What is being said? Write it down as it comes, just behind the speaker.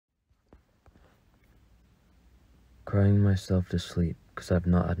Crying myself to sleep 'cause I've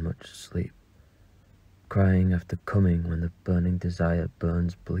not had much sleep. Crying after coming when the burning desire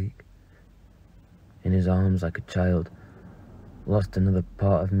burns bleak. In his arms like a child, lost another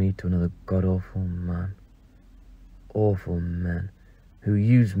part of me to another god-awful man. Awful men who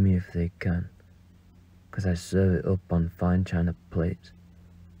use me if they can, 'cause I serve it up on fine china plates.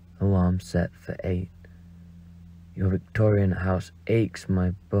 Alarm set for 8. Your Victorian house aches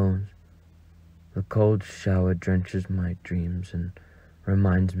my bones. The cold shower drenches my dreams and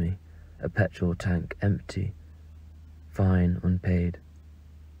reminds me a petrol tank empty, fine unpaid,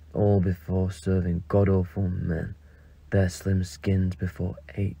 all before serving god-awful men their slim skins before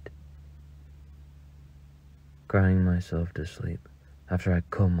 8. Crying myself to sleep after I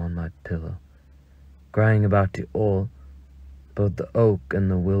come on my pillow, crying about it all, both the oak and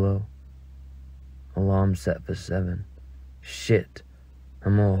the willow. Alarm set for 7. Shit,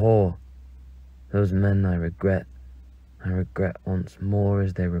 I'm a whore. Those men I regret once more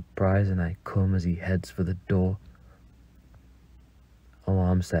as they reprise and I come as he heads for the door.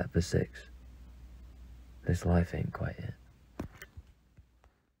 Alarm set for 6. This life ain't quite it.